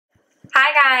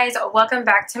Hi guys, welcome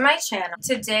back to my channel.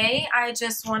 Today I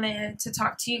just wanted to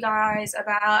talk to you guys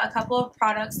about a couple of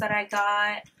products that I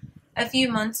got a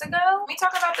few months ago. Let me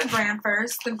talk about the brand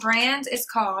first. The brand is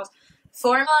called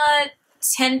Formula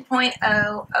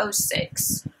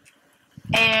 10.006.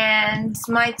 And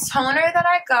my toner that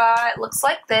I got looks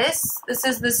like this. This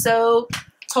is the So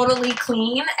Totally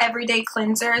Clean Everyday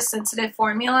Cleanser Sensitive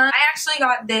Formula. I actually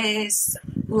got this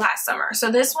last summer. So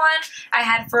this one I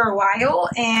had for a while,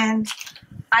 and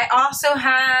I also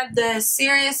had the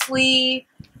Seriously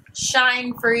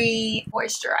Shine Free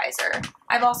Moisturizer.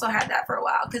 I've also had that for a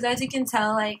while because, as you can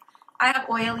tell, like, I have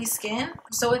oily skin,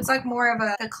 so it's like more of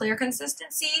a clear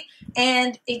consistency,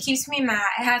 and it keeps me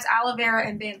matte. It has aloe vera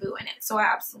and bamboo in it, so I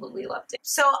absolutely loved it.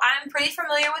 So I'm pretty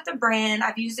familiar with the brand.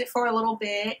 I've used it for a little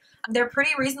bit. They're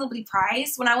pretty reasonably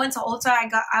priced. When I went to Ulta,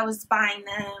 I was buying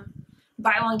them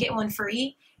buy one get one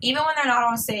free. Even when they're not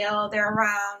on sale, they're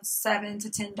around $7 to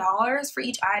 $10 for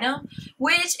each item,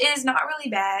 which is not really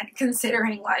bad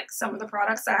considering like some of the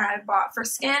products that I had bought for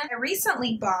skin. I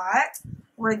recently bought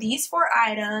were these 4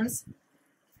 items.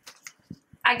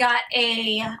 I got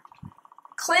a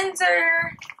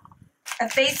cleanser, a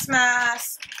face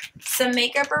mask, some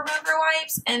makeup remover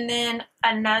wipes, and then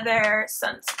another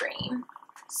sunscreen.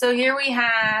 So here we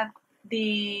have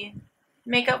the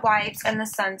makeup wipes and the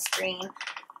sunscreen,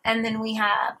 and then we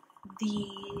have the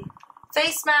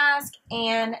face mask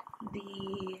and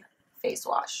the face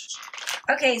wash.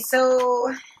 Okay,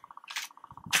 so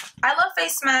I love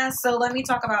face masks, so let me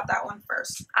talk about that one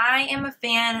first. I am a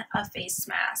fan of face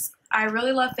masks. I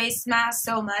really love face masks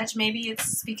so much. Maybe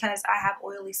it's because I have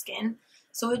oily skin,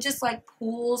 so it just like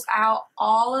pulls out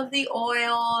all of the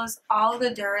oils, all of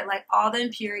the dirt, like all the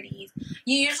impurities.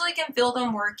 You usually can feel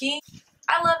them working.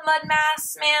 I love mud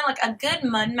masks, man. Like, a good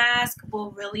mud mask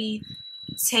will really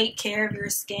take care of your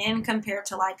skin compared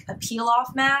to like a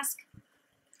peel-off mask.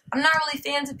 I'm not really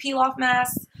fans of peel-off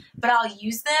masks, but I'll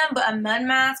use them. But a mud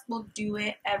mask will do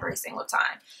it every single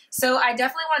time. So I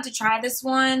definitely wanted to try this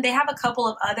one. They have a couple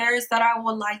of others that I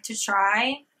would like to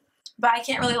try, but I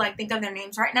can't really like think of their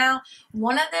names right now.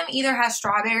 One of them either has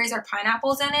strawberries or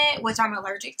pineapples in it, which I'm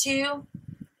allergic to.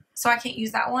 So I can't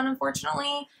use that one,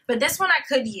 unfortunately. But this one I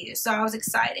could use, so I was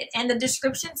excited. And the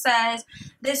description says,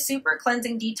 this super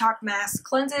cleansing detox mask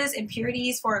cleanses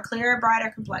impurities for a clearer,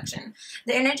 brighter complexion.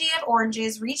 The energy of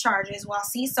oranges recharges while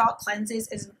sea salt cleanses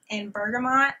and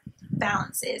bergamot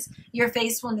balances. Your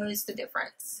face will notice the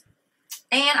difference.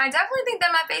 And I definitely think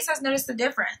that my face has noticed the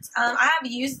difference. I have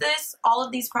used all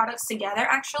of these products together,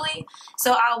 actually.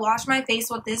 So I'll wash my face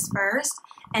with this first,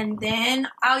 and then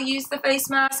I'll use the face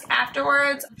mask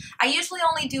afterwards. I usually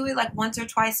only do it like once or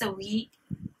twice a week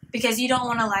because you don't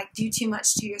want to like do too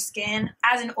much to your skin.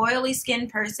 As an oily skin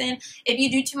person, if you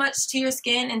do too much to your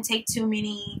skin and take too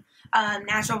many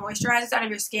natural moisturizers out of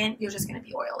your skin, you're just going to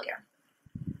be oilier,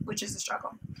 which is a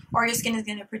struggle. Or your skin is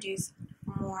going to produce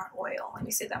more oil. Let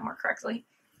me say that more correctly.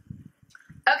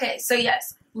 Okay, so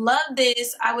yes, love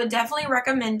this. I would definitely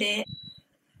recommend it.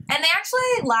 And they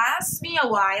actually last me a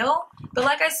while, but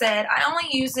like I said, I only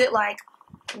use it like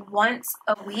once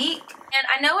a week. And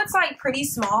I know it's like pretty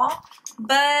small,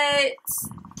 but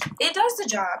it does the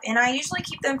job. And I usually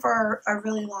keep them for a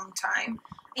really long time.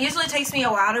 It usually takes me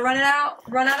a while to run out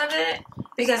of it,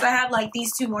 because I have like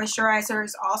these 2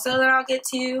 moisturizers also that I'll get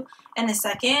to in a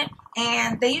second,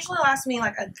 and they usually last me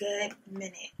like a good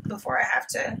minute before I have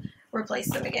to replace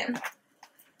them again.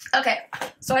 Okay,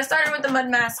 so I started with the mud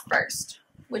mask first,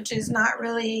 which is not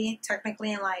really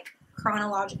technically in like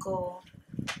chronological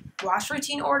wash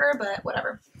routine order, but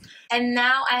whatever. And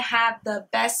now I have the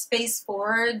Best Face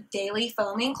Forward Daily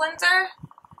Foaming Cleanser.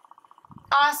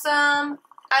 Awesome.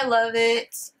 I love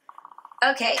it.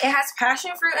 Okay, it has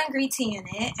passion fruit and green tea in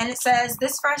it, and it says,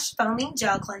 this fresh foaming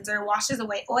gel cleanser washes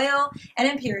away oil and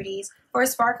impurities for a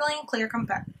sparkling, clear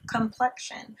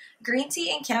complexion. Green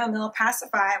tea and chamomile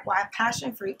pacify while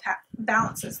passion fruit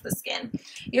balances the skin.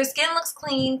 Your skin looks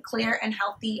clean, clear, and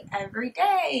healthy every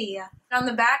day. On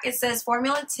the back, it says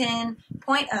Formula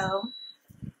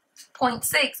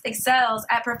 10.0.6 excels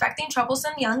at perfecting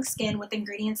troublesome young skin with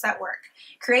ingredients that work.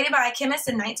 Created by a chemist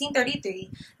in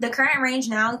 1933, the current range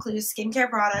now includes skincare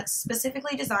products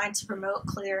specifically designed to promote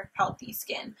clear, healthy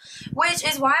skin, which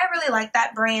is why I really like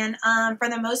that brand. For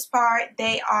the most part,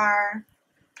 they are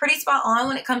pretty spot on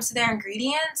when it comes to their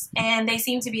ingredients, and they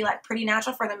seem to be like pretty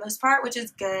natural for the most part, which is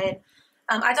good.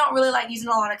 I don't really like using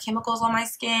a lot of chemicals on my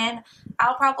skin.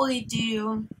 I'll probably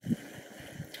do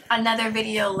another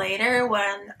video later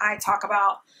when I talk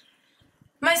about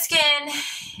my skin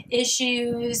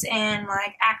issues and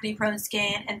like acne prone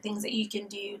skin and things that you can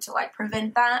do to like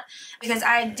prevent that, because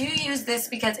I do use this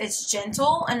because it's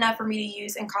gentle enough for me to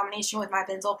use in combination with my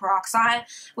benzoyl peroxide,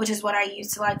 which is what I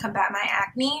use to like combat my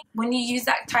acne. When you use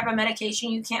that type of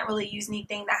medication, you can't really use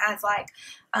anything that has like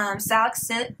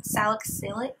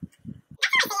salicylic,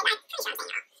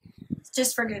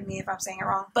 just forgive me if I'm saying it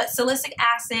wrong, but salicylic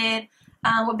acid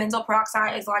with benzoyl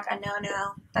peroxide is like a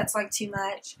no-no. That's like too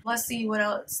much. Let's see, what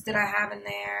else did I have in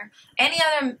there? Any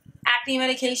other acne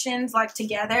medications like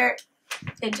together,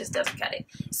 it just doesn't cut it.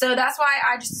 So that's why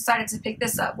I just decided to pick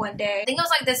this up one day. I think it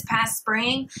was like this past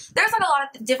spring. There's like a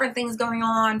lot of different things going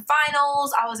on.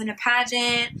 Finals, I was in a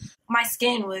pageant. My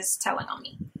skin was telling on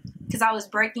me because I was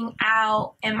breaking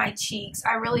out in my cheeks.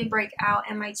 I really break out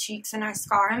in my cheeks and I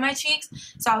scar in my cheeks.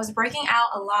 So I was breaking out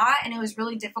a lot and it was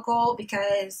really difficult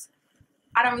because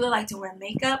I don't really like to wear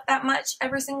makeup that much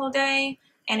every single day.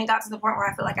 And it got to the point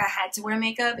where I feel like I had to wear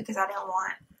makeup because I didn't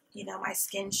want, you know, my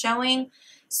skin showing.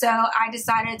 So I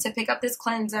decided to pick up this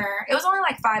cleanser. It was only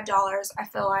like $5, I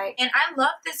feel like. And I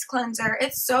love this cleanser.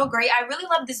 It's so great. I really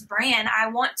love this brand. I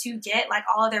want to get like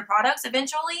all of their products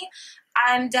eventually.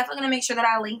 I'm definitely going to make sure that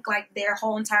I link like their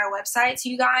whole entire website to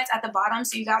you guys at the bottom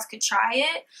so you guys could try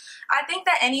it. I think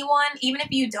that anyone, even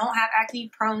if you don't have acne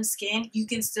prone skin, you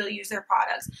can still use their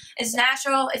products. It's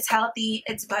natural, it's healthy,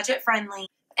 it's budget friendly,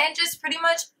 and just pretty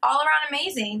much all around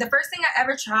amazing. The first thing I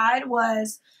ever tried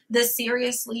was the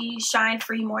Seriously Shine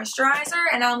Free Moisturizer,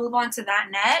 and I'll move on to that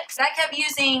next. I kept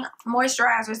using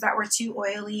moisturizers that were too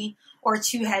oily or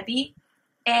too heavy.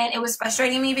 And it was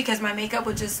frustrating me because my makeup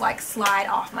would just like slide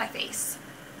off my face.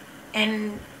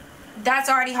 And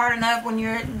that's already hard enough when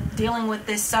you're dealing with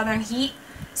this southern heat.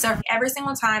 So every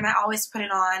single time I always put it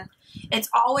on. It's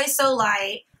always so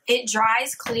light. It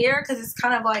dries clear because it's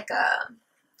kind of like a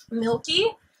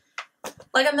milky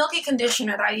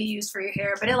conditioner that you use for your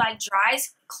hair. But it like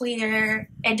dries clear.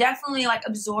 It definitely like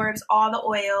absorbs all the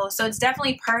oil. So it's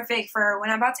definitely perfect for when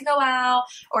I'm about to go out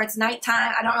or it's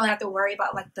nighttime. I don't really have to worry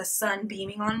about like the sun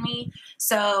beaming on me.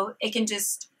 So it can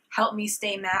just help me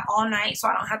stay matte all night so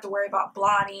I don't have to worry about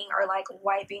blotting or like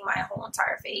wiping my whole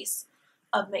entire face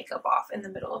of makeup off in the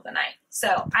middle of the night.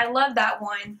 So I love that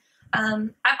one.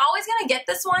 I'm always going to get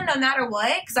this one no matter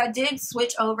what because I did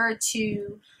switch over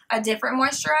to a different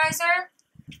moisturizer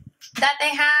that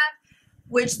they have,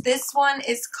 which this one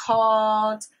is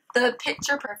called the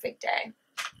Picture Perfect Day.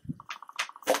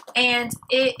 And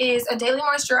it is a daily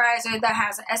moisturizer that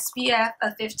has an SPF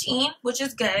of 15, which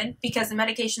is good because the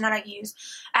medication that I use,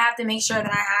 I have to make sure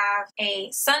that I have a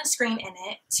sunscreen in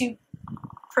it to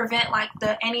prevent like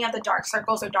any of the dark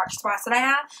circles or dark spots that I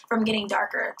have from getting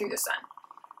darker through the sun.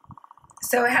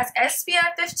 So it has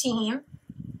SPF 15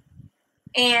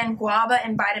 and guava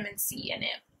and vitamin C in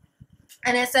it.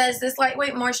 And it says this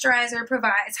lightweight moisturizer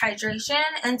provides hydration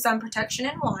and sun protection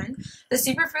in one. The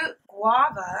superfruit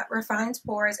guava refines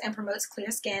pores and promotes clear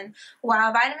skin,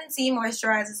 while vitamin C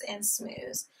moisturizes and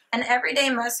smooths. An everyday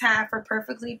must-have for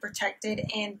perfectly protected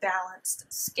and balanced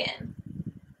skin.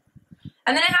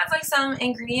 And then it has like some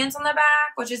ingredients on the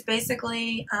back, which is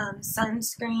basically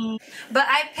sunscreen. But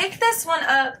I picked this one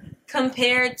up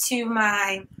compared to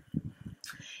my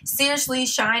Seriously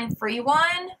Shine Free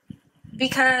one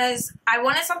because I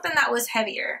wanted something that was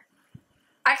heavier.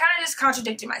 I kind of just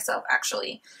contradicted myself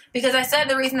actually because I said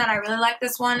the reason that I really like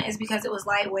this one is because it was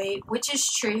lightweight, which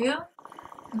is true.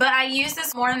 But I use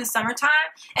this more in the summertime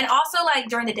and also like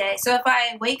during the day. So if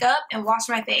I wake up and wash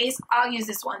my face, I'll use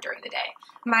this one during the day.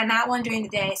 My matte one during the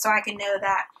day so I can know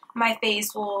that my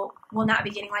face will not be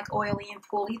getting like oily and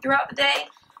pooly throughout the day.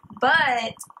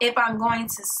 But if I'm going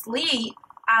to sleep,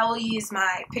 I will use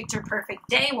my Picture Perfect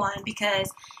Day one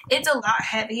because it's a lot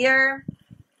heavier.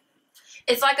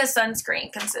 It's like a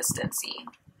sunscreen consistency.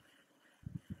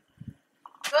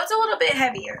 So it's a little bit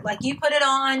heavier. Like you put it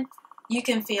on, you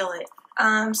can feel it.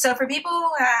 So for people who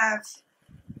have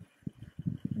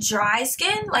dry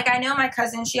skin, like I know my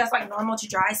cousin, she has like normal to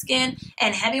dry skin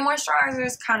and heavy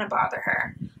moisturizers kind of bother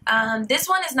her. This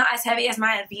one is not as heavy as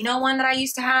my Aveeno one that I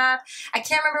used to have. I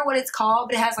can't remember what it's called,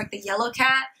 but it has like the yellow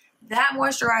cat. That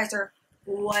moisturizer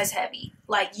was heavy.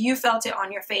 Like you felt it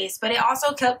on your face, but it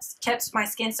also kept my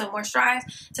skin so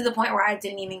moisturized to the point where I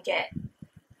didn't even get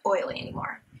oily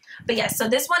anymore. But yes, so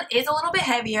this one is a little bit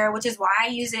heavier, which is why I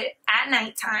use it at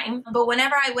nighttime. But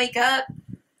whenever I wake up,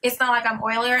 it's not like I'm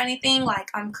oily or anything. Like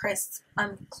I'm crisp,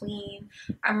 I'm clean,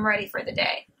 I'm ready for the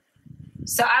day.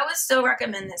 So I would still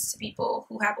recommend this to people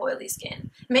who have oily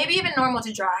skin. Maybe even normal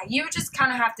to dry. You just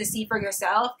kind of have to see for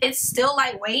yourself. It's still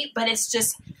lightweight, but it's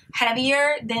just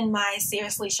heavier than my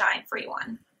Seriously Shine Free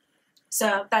one.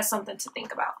 So that's something to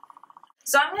think about.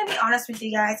 So I'm going to be honest with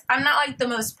you guys. I'm not like the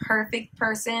most perfect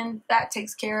person that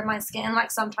takes care of my skin.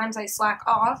 Like sometimes I slack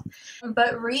off.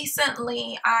 But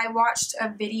recently I watched a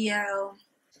video.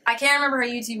 I can't remember her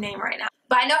YouTube name right now.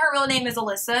 But I know her real name is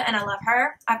Alyssa and I love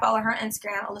her. I follow her on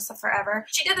Instagram, Alyssa Forever.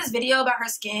 She did this video about her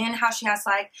skin, how she has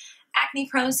like acne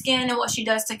prone skin and what she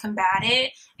does to combat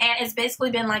it. And it's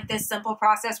basically been like this simple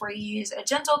process where you use a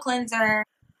gentle cleanser,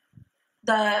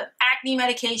 the acne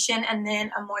medication, and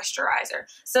then a moisturizer.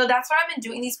 So that's what I've been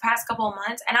doing these past couple of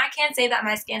months, and I can't say that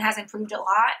my skin has improved a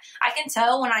lot. I can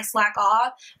tell when I slack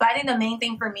off, but I think the main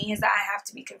thing for me is that I have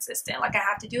to be consistent. Like I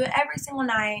have to do it every single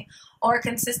night or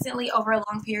consistently over a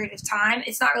long period of time.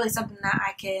 It's not really something that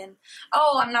I can,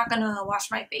 oh, I'm not gonna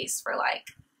wash my face for like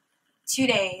 2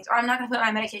 days, or I'm not gonna put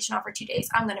my medication on for 2 days.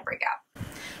 I'm gonna break out.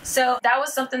 So that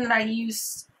was something that I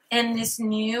used in this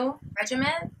new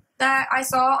regimen that I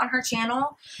saw on her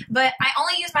channel, but I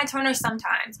only use my toner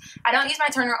sometimes. I don't use my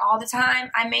toner all the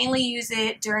time. I mainly use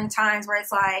it during times where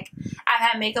it's like I've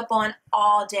had makeup on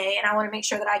all day and I want to make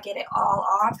sure that I get it all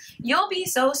off. You'll be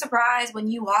so surprised when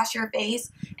you wash your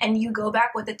face and you go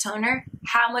back with the toner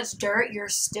how much dirt you're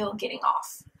still getting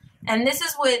off. And this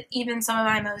is with even some of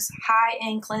my most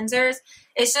high-end cleansers.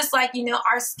 It's just like, you know,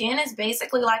 our skin is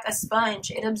basically like a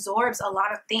sponge. It absorbs a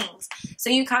lot of things.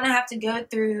 So you kind of have to go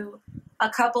through a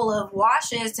couple of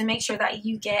washes to make sure that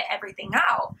you get everything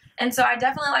out. And so I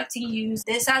definitely like to use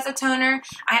this as a toner.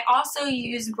 I also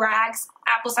use Bragg's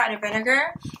apple cider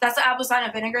vinegar. That's the apple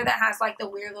cider vinegar that has like the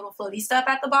weird little floaty stuff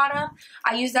at the bottom.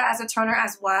 I use that as a toner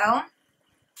as well.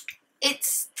 It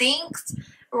stinks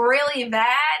really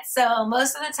bad, so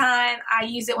most of the time I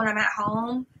use it when I'm at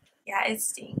home. Yeah, it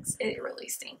stinks. It really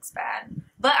stinks bad.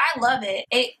 But I love it.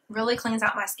 It really cleans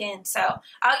out my skin. So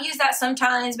I'll use that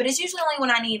sometimes, but it's usually only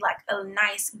when I need like a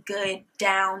nice, good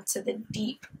down to the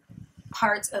deep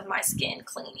parts of my skin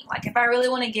cleaning. Like if I really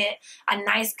want to get a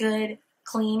nice, good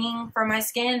cleaning for my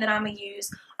skin, then I'm going to use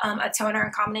a toner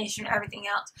in combination with everything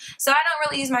else. So I don't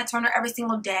really use my toner every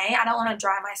single day. I don't want to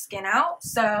dry my skin out.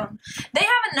 So they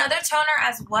have another toner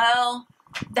as well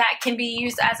that can be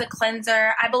used as a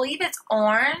cleanser. I believe it's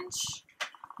orange,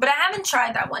 but I haven't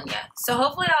tried that one yet. So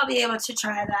hopefully I'll be able to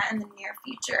try that in the near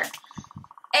future.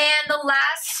 And the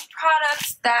last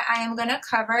product that I am going to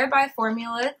cover by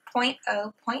Formula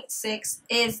 0.0.6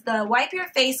 is the Wipe Your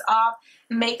Face Off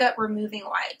Makeup Removing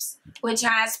Wipes, which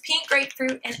has pink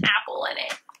grapefruit and apple in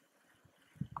it.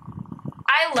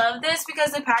 I love this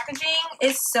because the packaging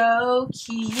is so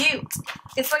cute.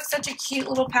 It's like such a cute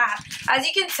little pack. As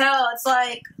you can tell, it's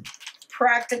like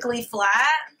practically flat.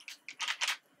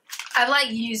 I've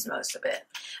like used most of it.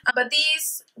 But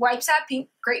these wipes have pink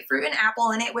grapefruit and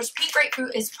apple in it, which pink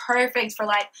grapefruit is perfect for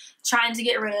like trying to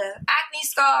get rid of acne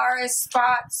scars,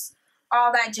 spots,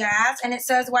 all that jazz. And it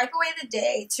says, wipe away the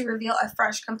day to reveal a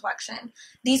fresh complexion.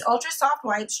 These ultra soft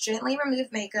wipes gently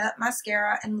remove makeup,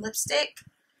 mascara, and lipstick,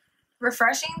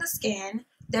 refreshing the skin.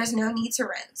 There's no need to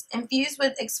rinse. Infused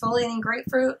with exfoliating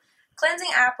grapefruit, cleansing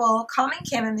apple, calming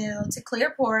chamomile to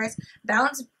clear pores,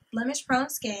 balance blemish-prone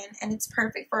skin, and it's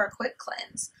perfect for a quick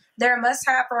cleanse. They're a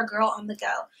must-have for a girl on the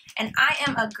go. And I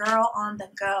am a girl on the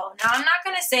go. Now, I'm not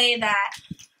going to say that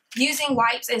using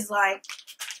wipes is like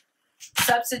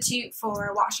substitute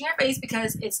for washing your face,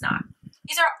 because it's not.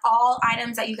 These are all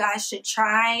items that you guys should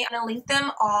try. I'm going to link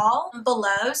them all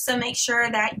below, so make sure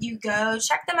that you go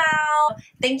check them out.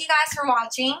 Thank you guys for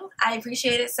watching. I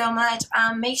appreciate it so much.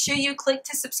 Make sure you click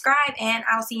to subscribe, and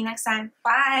I'll see you next time.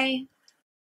 Bye!